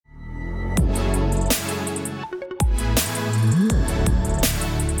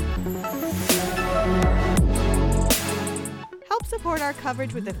support our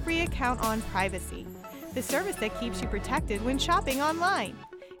coverage with a free account on Privacy, the service that keeps you protected when shopping online.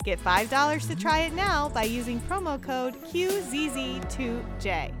 Get $5 to try it now by using promo code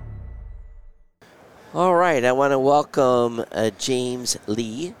QZZ2J. All right, I want to welcome James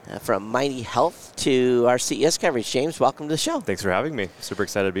Lee from Mighty Health to our CES coverage. James, welcome to the show. Thanks for having me. Super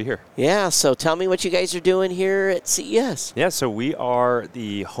excited to be here. Yeah, so tell me what you guys are doing here at CES. Yeah, so we are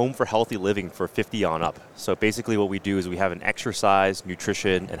the home for healthy living for 50 on up. So basically what we do is we have an exercise,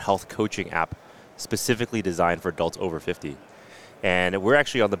 nutrition, and health coaching app specifically designed for adults over 50. And we're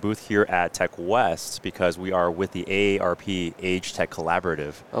actually on the booth here at Tech West because we are with the AARP Age Tech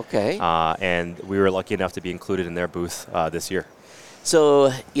Collaborative. Okay. And we were lucky enough to be included in their booth this year.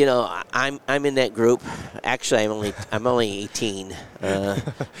 So, you know, I'm in that group. Actually, I'm only 18, but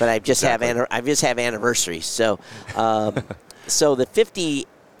I just have anniversaries. So, so the 50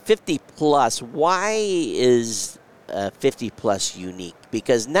 plus. Why is 50 plus unique?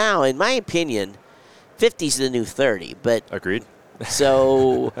 Because now, in my opinion, 50 is the new 30. But agreed.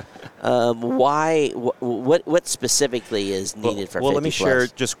 So, why? What specifically is needed for 50 plus? Well, let me share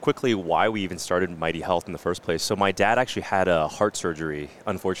just quickly why we even started Mighty Health in the first place. So, my dad actually had a heart surgery,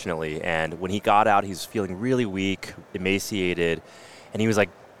 unfortunately, and when he got out, he was feeling really weak, emaciated, and he was like,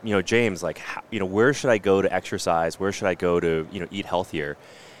 you know, James, like, you know, where should I go to exercise? Where should I go to, you know, eat healthier?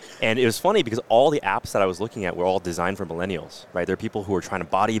 And it was funny because all the apps that I was looking at were all designed for millennials, right? There are people who are trying to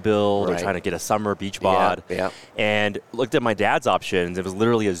bodybuild or trying to get a summer beach bod. Yeah. And looked at my dad's options. It was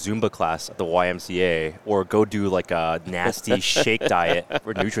literally a Zumba class at the YMCA or go do like a nasty shake diet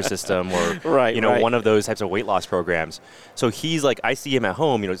for Nutrisystem or, one of those types of weight loss programs. So he's like, I see him at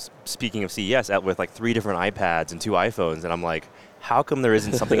home, you know, speaking of CES, with like 3 different iPads and 2 iPhones. And I'm like, how come there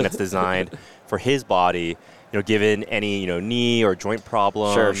isn't something that's designed for his body, you know, given any, you know, knee or joint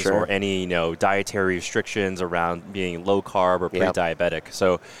problems or any, you know, dietary restrictions around being low carb or pre-diabetic.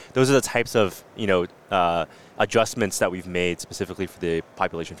 So those are the types of, you know, adjustments that we've made specifically for the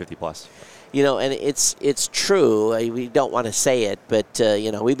population 50 plus. You know, and it's true. We don't want to say it, but,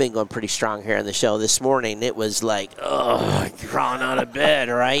 you know, we've been going pretty strong here on the show. This morning, it was like, crawling out of bed,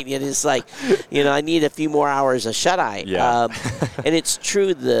 right? It is like, you know, I need a few more hours of shut-eye. Yeah. And it's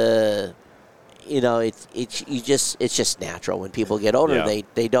true, you know, it's just natural. When people get older,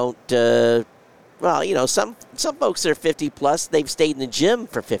 they don't, well, you know, some folks that are 50 plus, they've stayed in the gym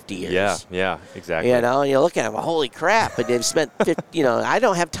for 50 years. Yeah, exactly. You know, and you look at them, holy crap, but they've spent, 50, you know, I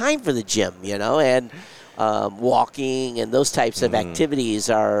don't have time for the gym, you know, and walking and those types of activities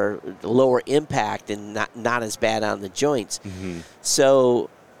are lower impact and not as bad on the joints. Mm-hmm. So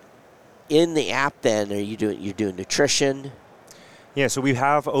in the app then, you're doing nutrition? Yeah, so we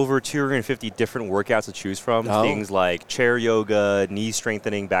have over 250 different workouts to choose from. Things like chair yoga, knee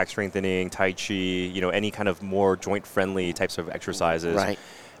strengthening, back strengthening, tai chi, you know, any kind of more joint-friendly types of exercises. Right.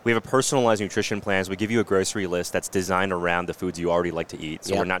 We have a personalized nutrition plan. So we give you a grocery list that's designed around the foods you already like to eat.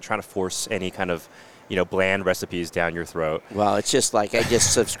 So we're not trying to force any kind of, you know, bland recipes down your throat. Well, it's just like I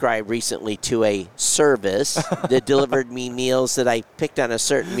just subscribed recently to a service that delivered me meals that I picked on a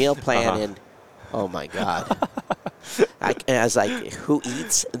certain meal plan, and oh my God. I was like, who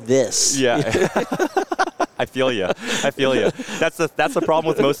eats this? Yeah. I feel you. That's the problem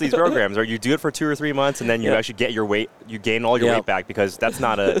with most of these programs, right? You do it for 2 or 3 months, and then you actually get your weight, you gain all your weight back because that's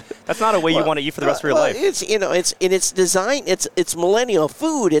not a way you want to eat for the rest of your life. It's, you know, it's designed. It's millennial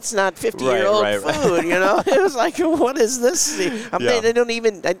food. It's not 50-year-old food. You know, it was like, what is this? They don't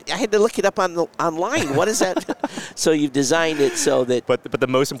even. I had to look it up online. What is that? So you've designed it so that. But the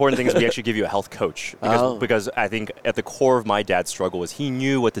most important thing is we actually give you a health coach because I think at the core of my dad's struggle was he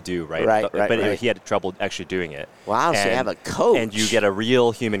knew what to do, right? But he had trouble actually doing it. Wow, so you have a coach. And you get a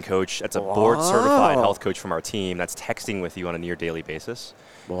real human coach that's a board-certified health coach from our team that's texting with you on a near-daily basis.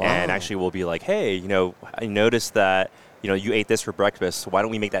 Wow. And actually will be like, hey, you know, I noticed that, you know, you ate this for breakfast. Why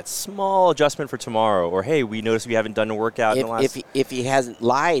don't we make that small adjustment for tomorrow? Or, hey, we noticed we haven't done a workout in the last... If he hasn't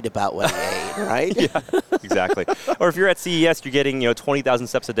lied about what he ate, right? Yeah, exactly. Or if you're at CES, you're getting, you know, 20,000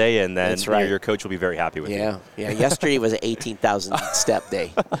 steps a day, and then your coach will be very happy with you. Yeah, yesterday was an 18,000 step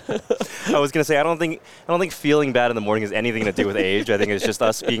day. I was going to say, I don't think feeling bad in the morning has anything to do with age. I think it's just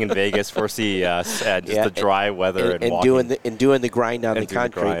us being in Vegas for CES and just the dry weather and walking. Doing the grind on the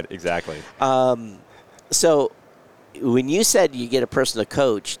concrete. Exactly. So when you said you get a personal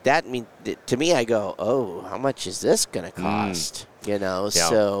coach, that means to me, I go, oh, how much is this going to cost? You know,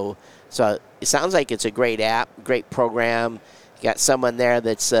 so it sounds like it's a great app, great program. You got someone there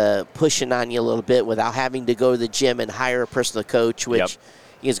that's pushing on you a little bit without having to go to the gym and hire a personal coach, which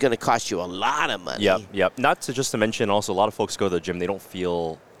is going to cost you a lot of money. Yep. Not to just to mention, also a lot of folks go to the gym, they don't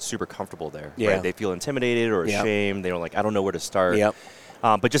feel super comfortable there. Yeah. Right? They feel intimidated or ashamed. They don't I don't know where to start. Yep.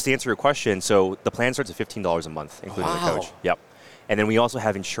 But just to answer your question, so the plan starts at $15 a month, including the coach. Yep. And then we also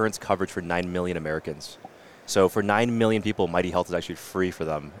have insurance coverage for 9 million Americans. So for 9 million people, Mighty Health is actually free for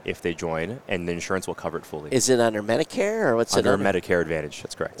them if they join, and the insurance will cover it fully. Is it under Medicare or what's under it under? Medicare Advantage,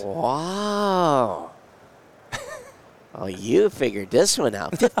 that's correct. Wow. Oh, you figured this one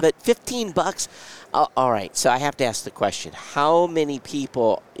out. But $15. All right, so I have to ask the question. How many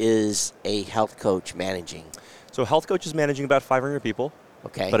people is a health coach managing? So a health coach is managing about 500 people.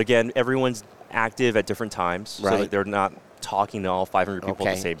 Okay. But again, everyone's active at different times, right. so that they're not talking to all 500 people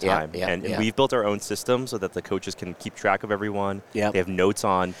at the same time. And we've built our own system so that the coaches can keep track of everyone. They have notes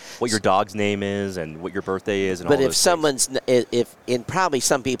on what your dog's name is and what your birthday is and all those things. And probably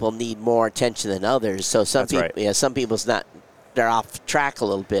some people need more attention than others, so some people's not, they're off track a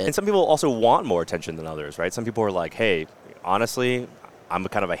little bit. And some people also want more attention than others, right? Some people are like, hey, honestly, I'm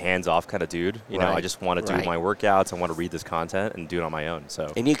kind of a hands-off kind of dude. You know, I just want to do my workouts. I want to read this content and do it on my own.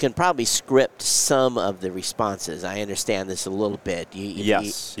 So. And you can probably script some of the responses. I understand this a little bit.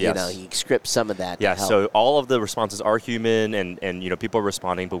 Yes. You know, you script some of that. Yeah. So all of the responses are human, and you know, people are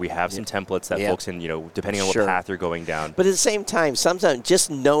responding, but we have some templates that folks can, you know, depending on what path you're going down. But at the same time, sometimes just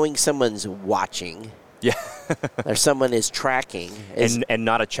knowing someone's watching. Yeah. or someone is tracking. And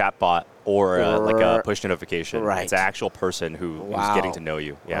not a chat bot or like a push notification. Right. It's an actual person who's getting to know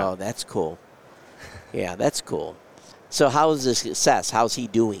you. Yeah. Oh, that's cool. Yeah, that's cool. So how's the success? How's he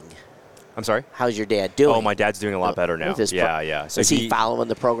doing? I'm sorry? How's your dad doing? Oh, my dad's doing a lot better now. Yeah. So is he following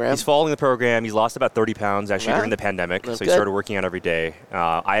the program? He's following the program. He's lost about 30 pounds, actually, during the pandemic. So he started working out every day.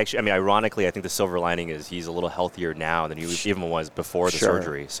 Ironically, I think the silver lining is he's a little healthier now than he even was before the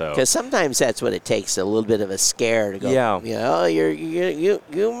surgery. Because sometimes that's what it takes, a little bit of a scare to go,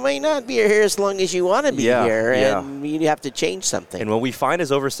 you may not be here as long as you want to be here, and you have to change something. And what we find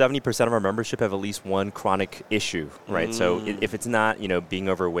is over 70% of our membership have at least one chronic issue, right? So if it's not, being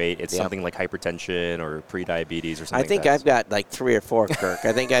overweight, it's something like hypertension or prediabetes or something. I think I've got like 3 or 4, Kirk.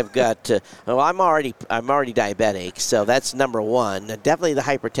 I think I've got. I'm already diabetic, so that's number one. Definitely the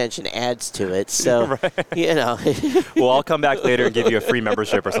hypertension adds to it. So Well, I'll come back later and give you a free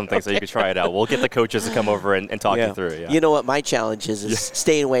membership or something so you can try it out. We'll get the coaches to come over and talk you through it. Yeah. You know what my challenge is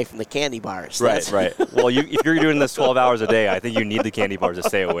staying away from the candy bars. Right. Well, if you're doing this 12 hours a day, I think you need the candy bars to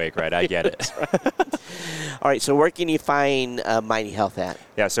stay awake, right? I get it. All right, so where can you find Mighty Health at?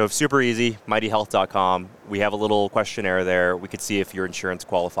 Yeah, so it's super easy, mightyhealth.com. We have a little questionnaire there. We could see if your insurance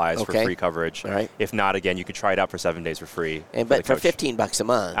qualifies for free coverage. All right. If not, again, you could try it out for 7 days for free. But for $15 a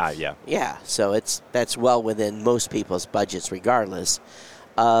month. Yeah. Yeah, so that's well within most people's budgets regardless.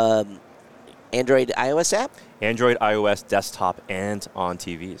 Android, iOS app? Android, iOS, desktop, and on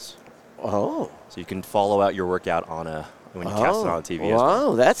TVs. Oh. So you can follow out your workout when you cast it on TV as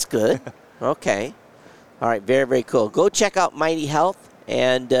well. Oh, that's good. Okay. All right, very, very cool. Go check out Mighty Health,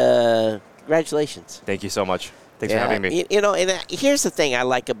 and congratulations. Thank you so much. Thanks for having me. And here's the thing I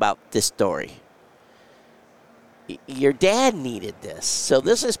like about this story. Your dad needed this, so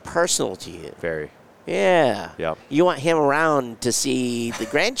this is personal to you. Very. Yeah. Yep. You want him around to see the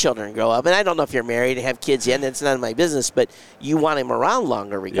grandchildren grow up. And I don't know if you're married and have kids yet, and it's none of my business, but you want him around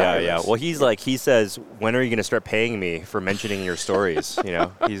longer regardless. Yeah. Well, he says, when are you going to start paying me for mentioning your stories?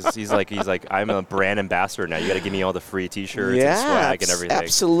 He's like, I'm a brand ambassador now. You got to give me all the free T-shirts and swag and everything.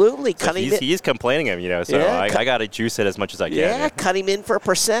 Absolutely. So he's complaining him, so I got to juice it as much as I can. Yeah, cut him in for a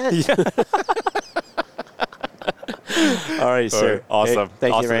percent. Yeah. All right, sir. Awesome. Hey,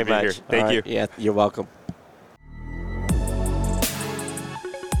 thank you very much. Thank you. Yeah, you're welcome.